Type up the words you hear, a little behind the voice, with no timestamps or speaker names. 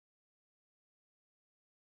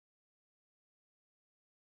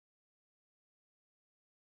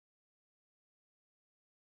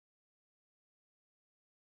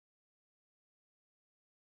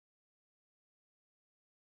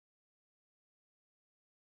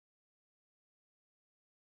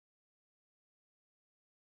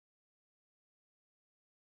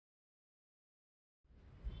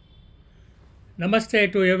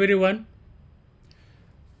Namaste to everyone.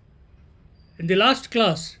 In the last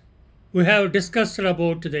class, we have discussed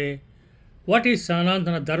about what is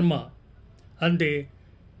Sanatana Dharma and the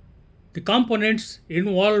components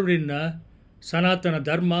involved in Sanatana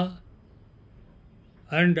Dharma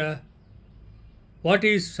and what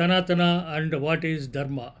is Sanatana and what is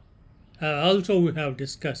Dharma. Also we have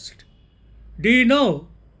discussed. Do you know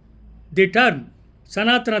the term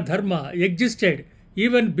Sanatana Dharma existed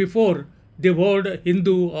even before the word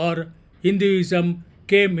Hindu or Hinduism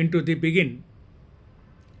came into the beginning?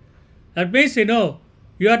 That means,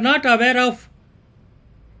 you are not aware of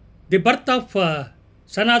the birth of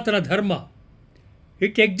Sanatana Dharma.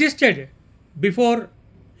 It existed before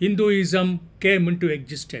Hinduism came into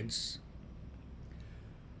existence.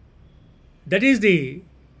 That is the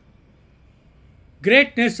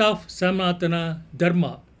greatness of Sanatana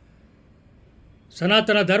Dharma.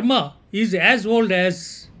 Sanatana Dharma is as old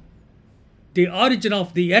as the origin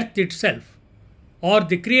of the earth itself or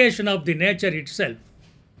the creation of the nature itself.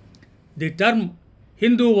 The term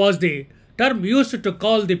Hindu was the term used to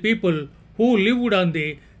call the people who lived on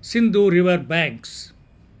the Sindhu river banks.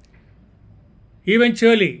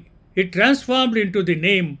 Eventually, it transformed into the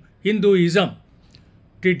name Hinduism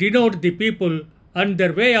to denote the people and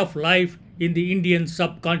their way of life in the Indian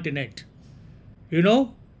subcontinent.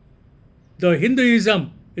 The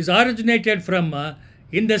Hinduism is originated from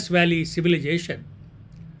Indus Valley civilization.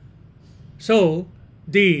 So,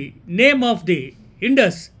 the name of the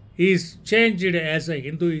Indus is changed as a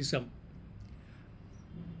Hinduism.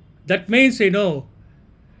 That means, it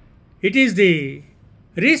is the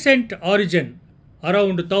recent origin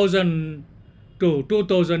around 1000 to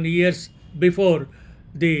 2000 years before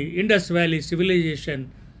the Indus Valley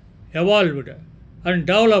civilization evolved and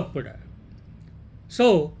developed.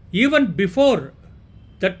 So, even before,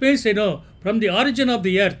 that means, from the origin of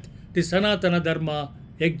the earth, the Sanatana Dharma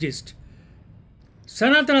exists.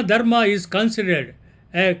 Sanatana Dharma is considered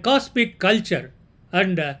a cosmic culture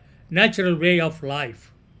and a natural way of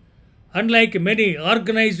life. Unlike many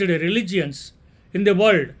organized religions in the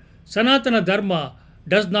world, Sanatana Dharma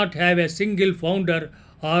does not have a single founder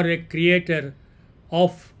or a creator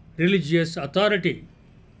of religious authority.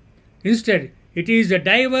 Instead, it is a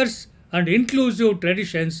diverse and inclusive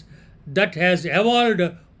traditions that has evolved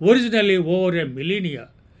originally over a millennia,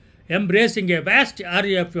 embracing a vast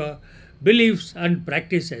area of beliefs and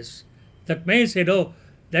practices. That means,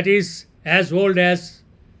 that is as old as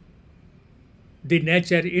the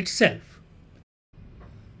nature itself.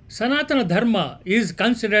 Sanatana Dharma is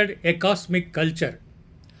considered a cosmic culture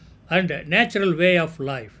and a natural way of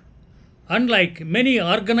life. Unlike many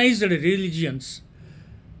organized religions,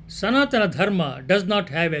 Sanatana Dharma does not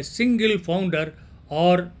have a single founder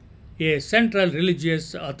or a central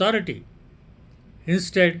religious authority.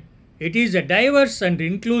 Instead, it is a diverse and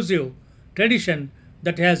inclusive tradition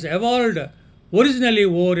that has evolved originally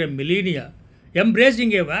over a millennia,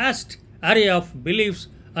 embracing a vast array of beliefs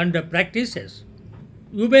and practices.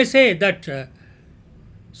 You may say that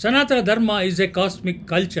Sanatana Dharma is a cosmic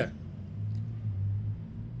culture.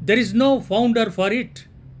 There is no founder for it.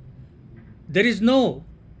 There is no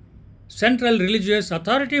central religious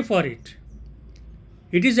authority for it.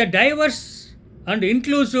 It is a diverse and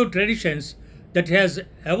inclusive traditions that has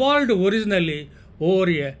evolved originally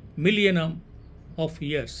over a millennium of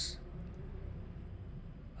years.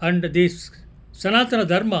 And this Sanatana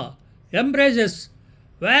Dharma embraces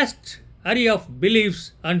vast array of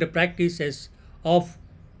beliefs and practices of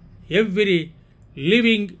every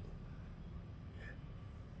living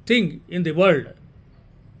thing in the world.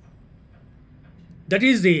 That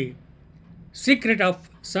is the secret of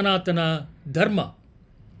Sanatana Dharma.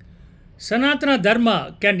 Sanatana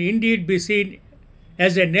Dharma can indeed be seen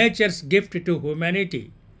as a nature's gift to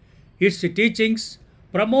humanity. Its teachings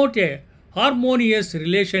promote a harmonious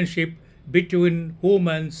relationship between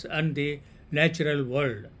humans and the natural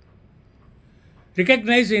world.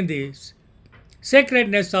 Recognizing the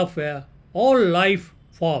sacredness of all life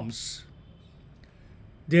forms.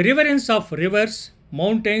 The reverence of rivers,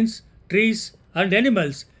 mountains, trees, and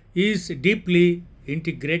animals is deeply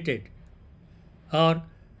integrated, or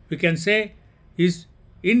we can say is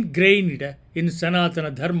ingrained in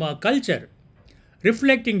Sanatana Dharma culture,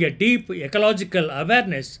 reflecting a deep ecological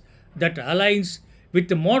awareness that aligns with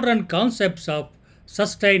the modern concepts of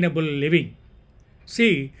sustainable living.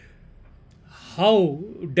 See how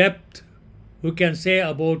depth we can say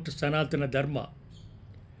about Sanatana Dharma.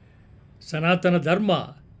 Sanatana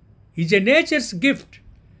Dharma is a nature's gift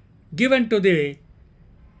given to the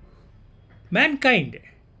mankind.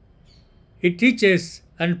 It teaches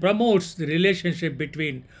and promotes the relationship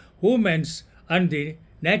between humans and the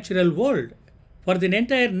natural world, for the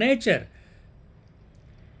entire nature.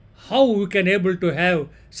 How we can able to have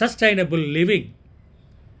sustainable living.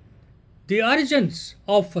 The origins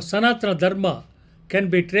of Sanatana Dharma can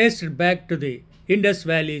be traced back to the Indus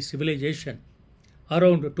Valley civilization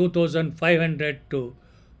around 2500 to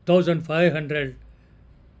 1500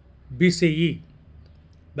 BCE,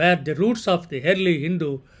 where the roots of the early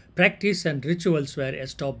Hindu practice and rituals were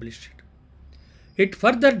established. It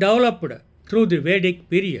further developed through the Vedic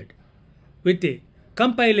period with the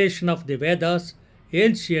compilation of the Vedas,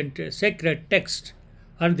 ancient sacred texts,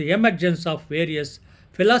 and the emergence of various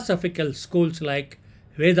philosophical schools like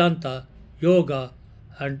Vedanta, Yoga,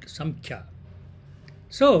 and Samkhya.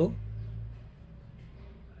 So,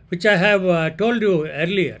 which I have told you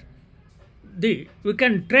earlier, we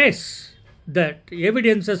can trace that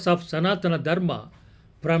evidences of Sanatana Dharma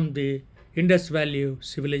from the Indus Valley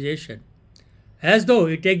civilization, as though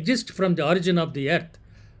it exists from the origin of the earth,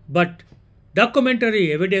 but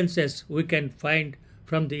documentary evidences we can find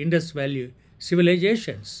from the Indus Valley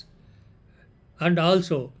civilizations, and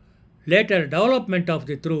also later development of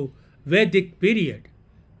the through Vedic period,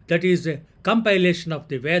 that is a compilation of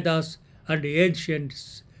the Vedas and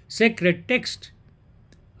ancient sacred text,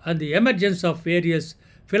 and the emergence of various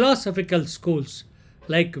philosophical schools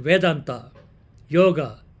like Vedanta,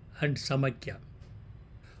 Yoga, and Samkhya.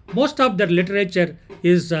 Most of their literature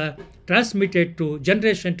is transmitted to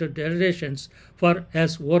generations for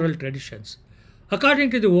as oral traditions.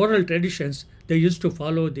 According to the oral traditions, they used to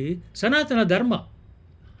follow the Sanatana Dharma.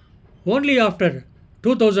 Only after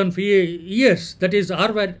 2000 years, that is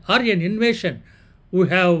Aryan invasion, we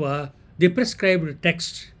have the prescribed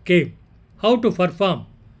text came, how to perform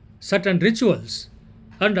certain rituals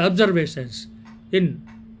and observations in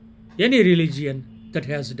any religion that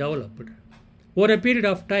has developed over a period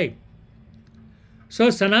of time. So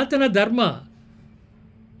Sanatana Dharma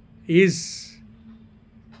is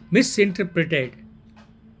misinterpreted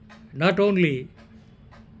not only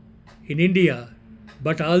in India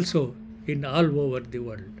but also in all over the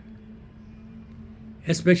world.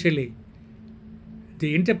 Especially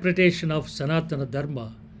the interpretation of Sanatana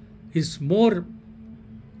Dharma is more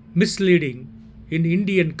misleading in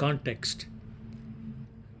Indian context.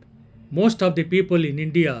 Most of the people in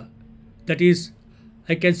India, that is,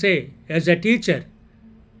 I can say as a teacher,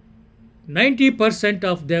 90%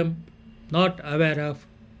 of them not aware of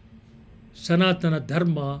Sanatana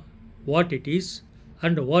Dharma, what it is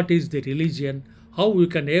and what is the religion, how we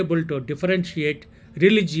can able to differentiate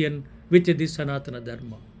religion with the Sanatana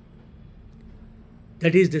Dharma.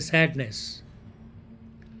 That is the sadness.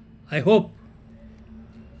 I hope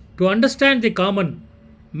to understand the common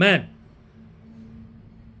man,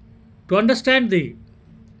 to understand the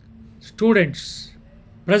students,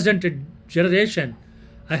 present generation,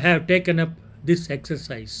 I have taken up this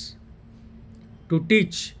exercise to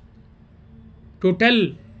teach, to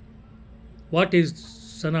tell what is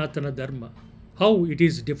Sanatana Dharma, how it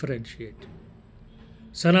is differentiated.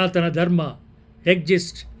 Sanatana Dharma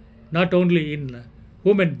exists not only in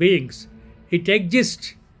human beings, it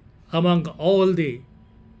exists among all the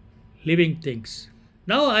living things.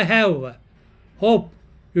 Now I have hope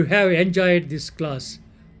you have enjoyed this class.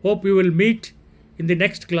 Hope you will meet in the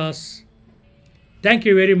next class. Thank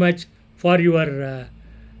you very much for your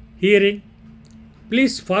hearing.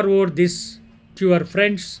 Please forward this to your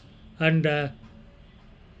friends and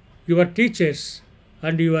your teachers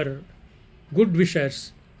and your good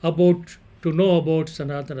wishers about to know about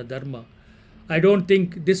Sanatana Dharma. I don't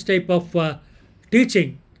think this type of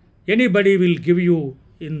teaching anybody will give you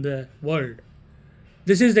in the world.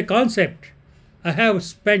 This is the concept. I have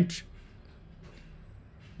spent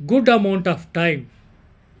good amount of time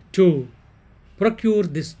to procure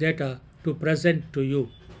this data to present to you.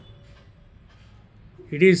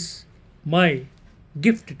 It is my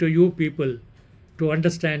gift to you people to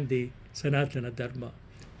understand the Sanatana Dharma.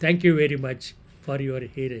 Thank you very much for your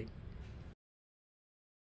hearing.